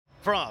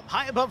From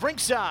high above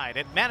ringside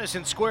at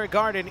Madison Square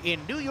Garden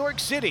in New York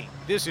City,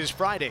 this is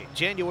Friday,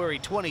 January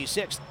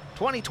 26th,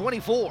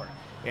 2024,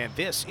 and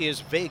this is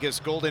Vegas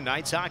Golden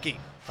Knights hockey.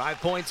 5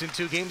 points in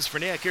 2 games for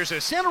Nick. Here's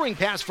a centering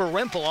pass for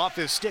Rempel off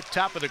his stick,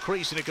 top of the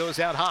crease, and it goes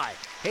out high.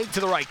 Haig to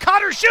the right.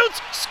 Cotter shoots!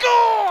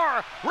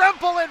 Score!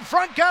 Rempel in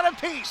front, got a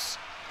piece.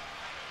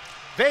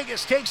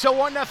 Vegas takes a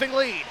 1-0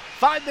 lead.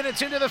 5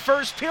 minutes into the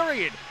first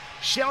period.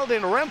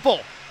 Sheldon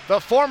Rempel, the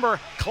former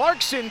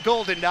Clarkson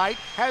Golden Knight,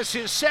 has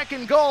his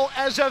second goal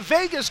as a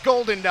Vegas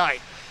Golden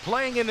Knight,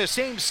 playing in the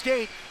same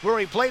state where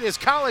he played his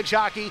college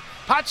hockey,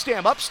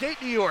 Potsdam,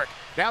 upstate New York.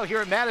 Now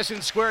here at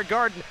Madison Square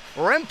Garden,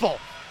 Rempel,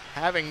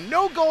 having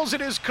no goals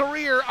in his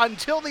career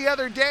until the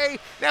other day.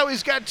 Now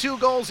he's got 2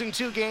 goals in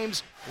 2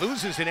 games.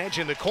 Loses an edge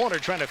in the corner,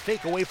 trying to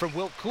fake away from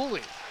Will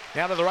Cooley.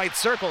 Now to the right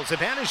circle,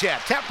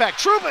 Zibanejad, tap back,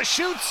 Trouba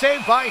shoots,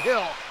 saved by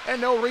Hill, and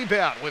no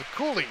rebound with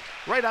Cooley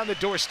right on the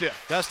doorstep.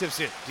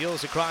 Gustafsson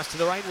deals across to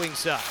the right wing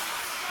side.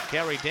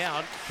 Carried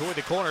down toward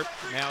the corner.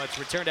 Now it's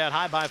returned out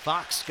high by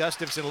Fox.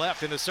 Gustafsson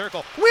left in the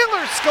circle.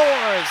 Wheeler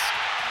scores!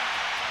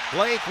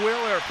 Blake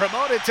Wheeler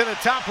promoted to the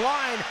top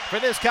line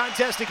for this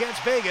contest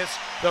against Vegas.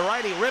 The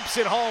righty rips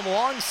it home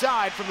long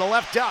side from the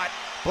left dot.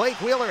 Blake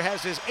Wheeler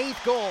has his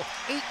 8th goal,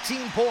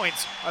 18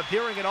 points,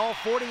 appearing in all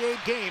 48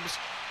 games.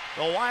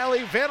 The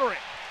wily veteran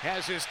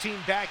has his team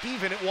back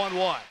even at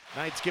 1-1.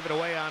 Knights give it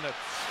away on a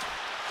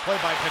play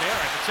by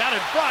Panarin. It's out in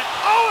front.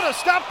 Oh, and a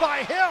stop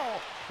by Hill.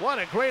 What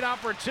a great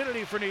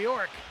opportunity for New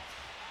York.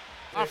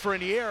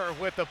 Lafreniere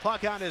with the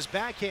puck on his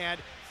backhand.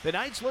 The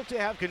Knights look to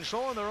have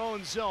control in their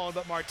own zone,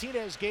 but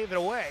Martinez gave it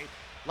away.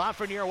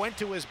 Lafreniere went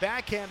to his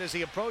backhand as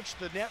he approached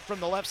the net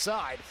from the left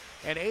side,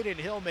 and Adin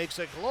Hill makes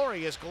a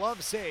glorious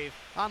glove save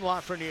on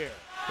Lafreniere.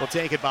 We'll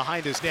take it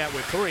behind his net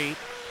with 3,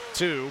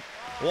 2,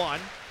 1.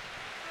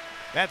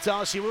 That's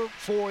all she wrote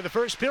for the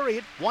first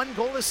period. 1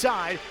 goal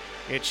aside.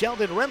 It's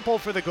Sheldon Rempel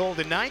for the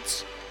Golden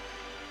Knights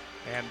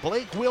and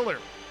Blake Wheeler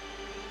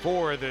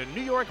for the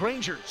New York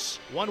Rangers.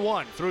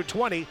 1-1 through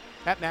 20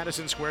 at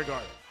Madison Square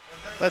Garden.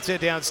 Let's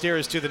head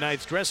downstairs to the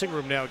Knights dressing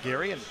room now,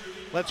 Gary, and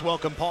let's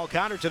welcome Paul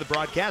Connor to the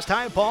broadcast.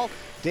 Hi, Paul.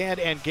 Dan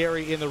and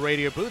Gary in the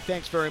radio booth.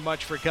 Thanks very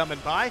much for coming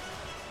by.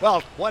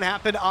 Well, what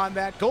happened on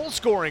that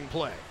goal-scoring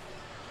play?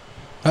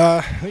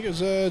 I think it was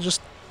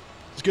just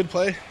a good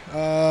play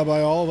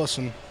by all of us,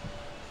 and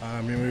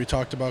we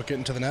talked about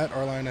getting to the net.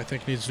 Our line, I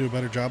think, needs to do a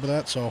better job of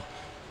that. So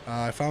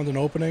I found an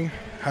opening.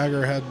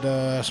 Hager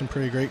had some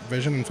pretty great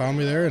vision and found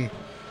me there, and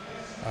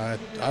I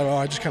don't know.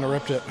 I just kind of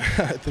ripped it.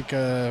 I think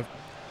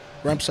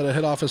Remp said it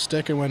hit off his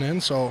stick and went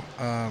in. So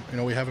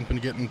we haven't been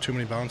getting too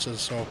many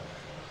bounces. So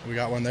we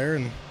got one there,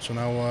 and so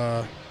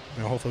now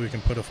hopefully we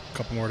can put a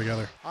couple more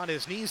together. On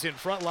his knees in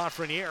front,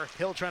 Lafreniere.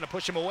 Hill trying to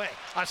push him away.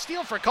 A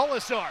steal for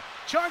Kolasar.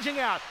 Charging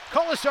out.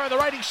 Kolasar, the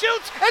righty,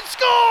 shoots and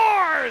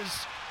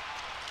scores!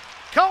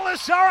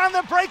 Kolasar on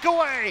the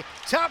breakaway.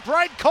 Top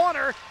right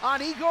corner on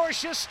Igor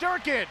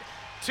Shesterkin.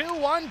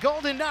 2-1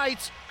 Golden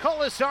Knights.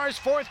 Kolasar's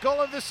 4th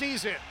goal of the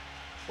season.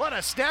 What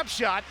a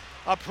snapshot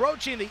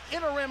approaching the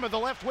inner rim of the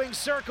left wing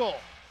circle.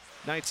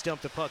 Knights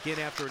dumped the puck in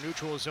after a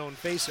neutral zone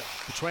faceoff.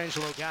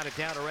 Pietrangelo got it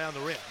down around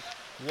the rim.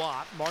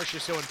 Watt,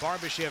 Marchessault and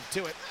Barbashev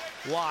to it.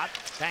 Watt,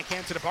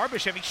 backhand to the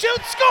Barbashev. He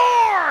shoots,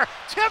 score!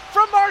 Tip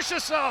from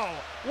Marchessault.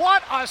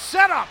 What a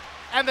setup.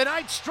 And the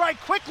Knights strike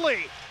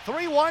quickly.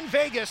 3-1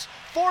 Vegas.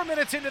 4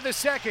 minutes into the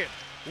second.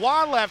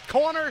 Watt left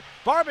corner,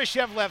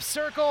 Barbashev left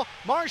circle,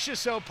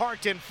 Marchessault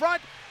parked in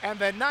front, and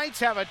the Knights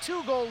have a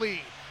 2-goal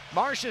lead.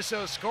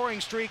 Marchessault's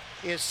scoring streak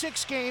is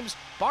 6 games,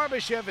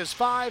 Barbashev is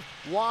 5,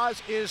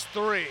 Waz is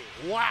 3.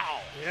 Wow.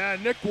 Yeah,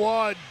 Nick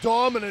Waugh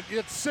dominant. He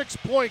had 6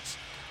 points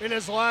in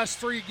his last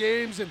 3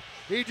 games, and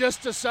he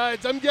just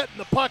decides, I'm getting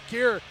the puck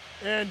here,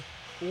 and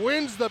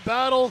wins the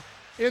battle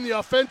in the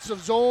offensive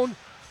zone.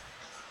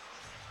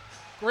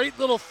 Great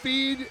little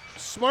feed,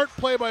 smart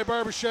play by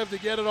Barbashev to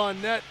get it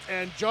on net,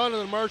 and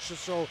Jonathan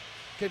Marchessault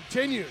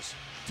continues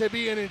to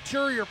be an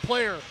interior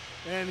player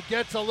and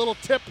gets a little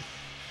tip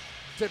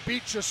to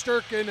beat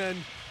Shesterkin, and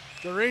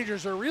the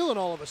Rangers are reeling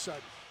all of a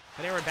sudden.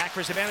 And Aaron back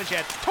for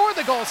Zibanejad, toward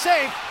the goal,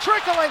 save,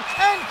 trickling,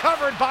 and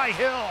covered by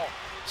Hill.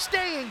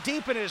 Staying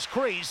deep in his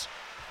crease,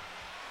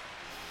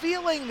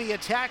 feeling the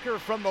attacker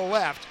from the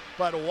left,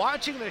 but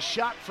watching the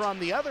shot from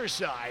the other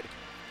side.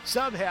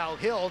 Somehow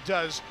Hill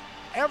does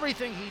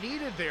everything he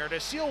needed there to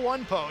seal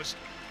one post,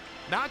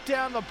 knock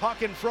down the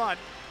puck in front,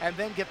 and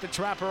then get the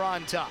trapper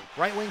on top.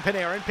 Right wing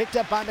Panarin picked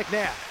up by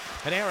McNabb.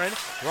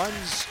 Panarin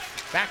runs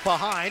back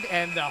behind,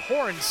 and the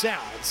horn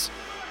sounds.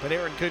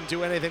 Panarin couldn't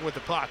do anything with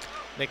the puck.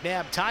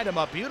 McNabb tied him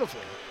up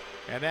beautifully,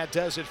 and that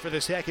does it for the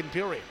second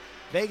period.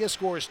 Vegas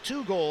scores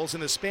 2 goals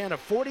in the span of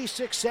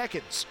 46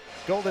 seconds.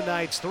 Golden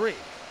Knights 3,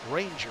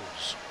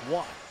 Rangers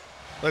 1.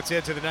 Let's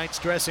head to the Knights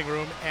dressing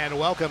room and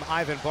welcome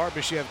Ivan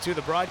Barbashev to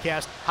the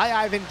broadcast.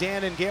 Hi, Ivan,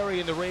 Dan, and Gary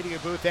in the radio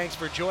booth. Thanks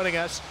for joining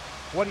us.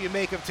 What do you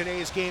make of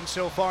today's game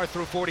so far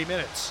through 40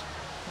 minutes?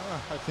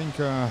 I think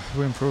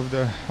we improved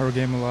our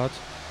game a lot,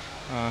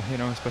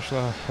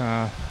 especially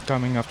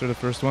coming after the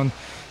first one.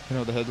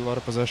 They had a lot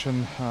of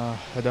possession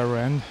at our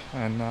end,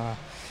 and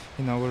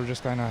we're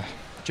just kind of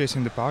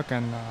chasing the puck,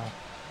 and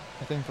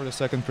I think for the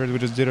second period we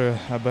just did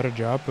a better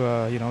job,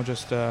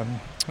 just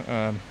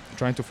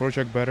trying to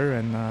forecheck better,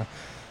 and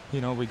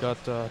we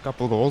got a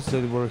couple goals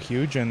that were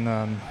huge, and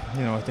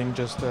I think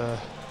just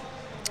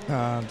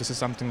this is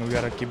something we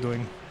gotta keep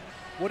doing.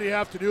 What do you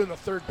have to do in the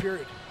third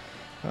period?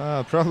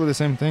 Probably the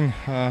same thing.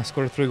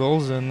 Score 3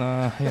 goals, and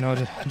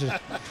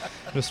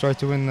just try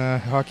to win a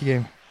hockey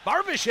game.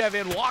 Barbashev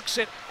in, walks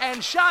it,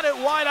 and shot it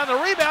wide on the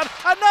rebound.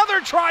 Another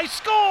try,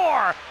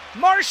 score!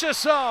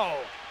 Marchessault!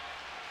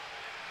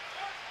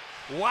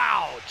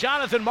 Wow,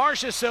 Jonathan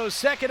Marchessault's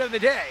second of the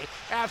day.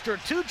 After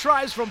 2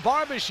 tries from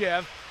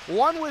Barbashev,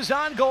 one was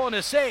on goal and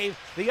a save,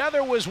 the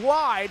other was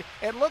wide.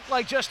 It looked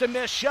like just a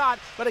missed shot,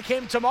 but it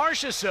came to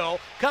Marchessault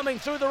coming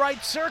through the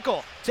right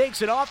circle.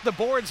 Takes it off the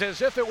boards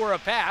as if it were a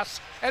pass,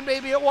 and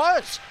maybe it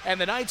was.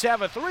 And the Knights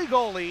have a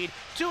 3-goal lead,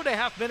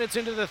 2.5 minutes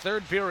into the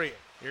third period.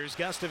 Here's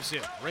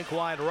Gustafsson, rink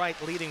wide right,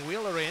 leading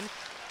Wheeler in.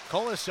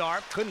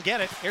 Colasar couldn't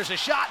get it. Here's a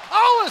shot.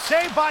 Oh, a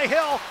save by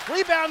Hill.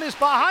 Rebound is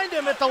behind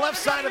him at the left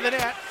side of the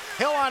net.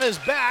 Hill on his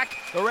back.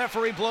 The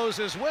referee blows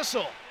his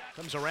whistle.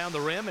 Comes around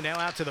the rim and now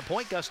out to the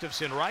point.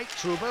 Gustafsson right.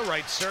 Trouba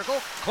right circle.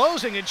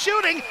 Closing and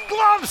shooting.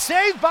 Glove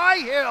save by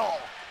Hill.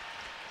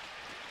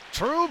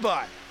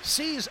 Trouba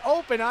sees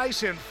open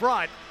ice in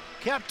front.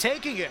 Kept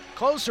taking it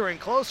closer and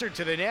closer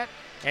to the net.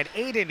 And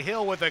Aiden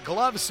Hill with a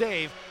glove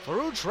save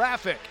through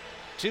traffic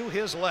to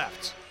his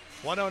left.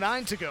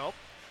 1:09 to go.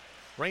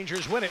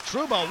 Rangers win it.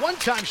 Trouba,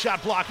 one-time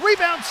shot block.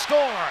 Rebound,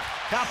 score.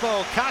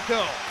 Capo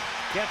Kakko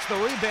gets the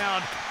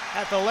rebound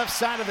at the left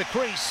side of the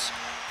crease.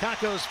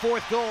 Kakko's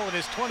 4th goal in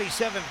his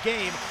 27th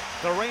game.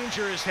 The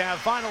Rangers have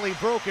finally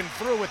broken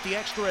through with the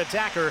extra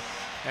attacker,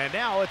 and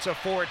now it's a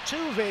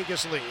 4-2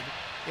 Vegas lead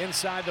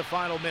inside the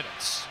final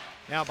minutes.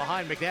 Now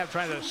behind McNabb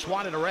trying to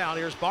swat it around.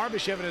 Here's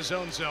Barbashev in his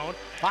own zone.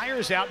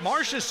 Fires out.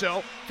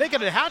 Marchessault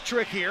thinking a hat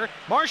trick here.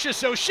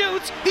 Marchessault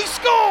shoots. He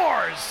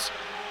scores!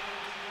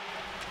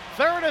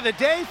 Third of the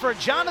day for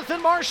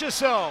Jonathan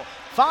Marchessault.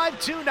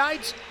 5-2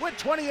 Knights with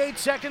 28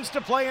 seconds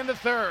to play in the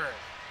third.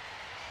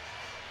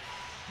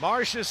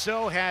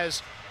 Marchessault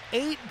has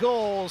 8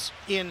 goals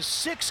in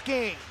 6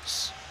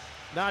 games.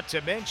 Not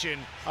to mention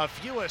a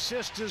few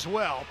assists as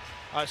well.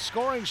 A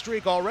scoring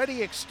streak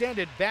already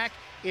extended back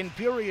in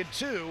period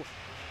 2.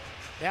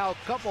 Now a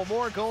couple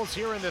more goals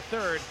here in the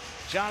third.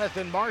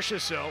 Jonathan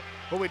Marchessault,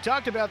 who we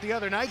talked about the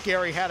other night,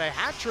 Gary, had a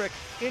hat trick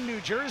in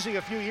New Jersey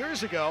a few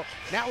years ago.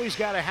 Now he's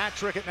got a hat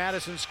trick at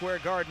Madison Square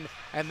Garden,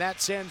 and that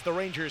sends the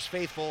Rangers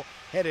faithful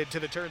headed to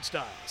the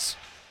turnstiles.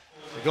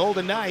 The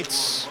Golden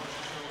Knights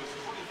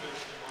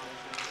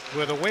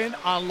with a win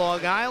on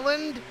Long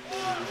Island,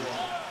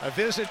 a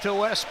visit to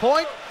West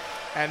Point,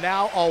 and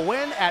now a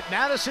win at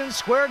Madison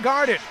Square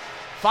Garden.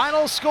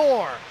 Final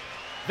score,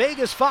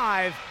 Vegas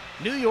 5,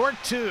 New York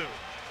 2.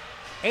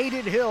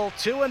 Aiden Hill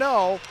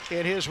 2-0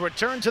 in his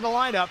return to the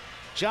lineup.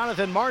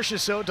 Jonathan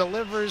Marchessault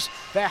delivers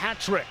the hat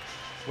trick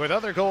with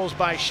other goals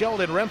by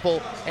Sheldon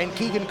Rempel and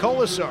Keegan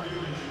Colasar.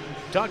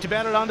 Talked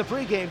about it on the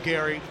pregame,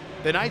 Gary.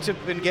 The Knights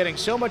have been getting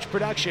so much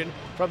production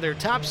from their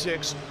top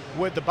 6.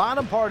 Would the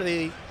bottom part of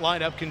the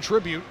lineup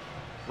contribute?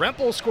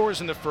 Rempel scores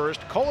in the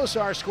first,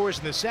 Colasar scores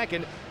in the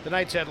second. The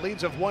Knights had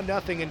leads of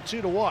 1-0 and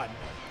 2-1.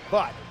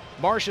 But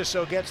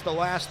Marchessault gets the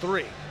last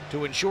 3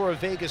 to ensure a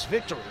Vegas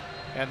victory.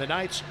 And the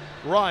Knights'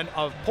 run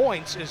of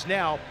points is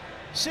now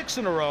 6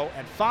 in a row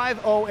at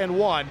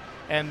 5-0-1,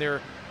 and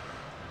they're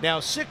now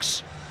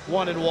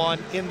 6-1-1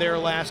 in their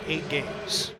last 8 games.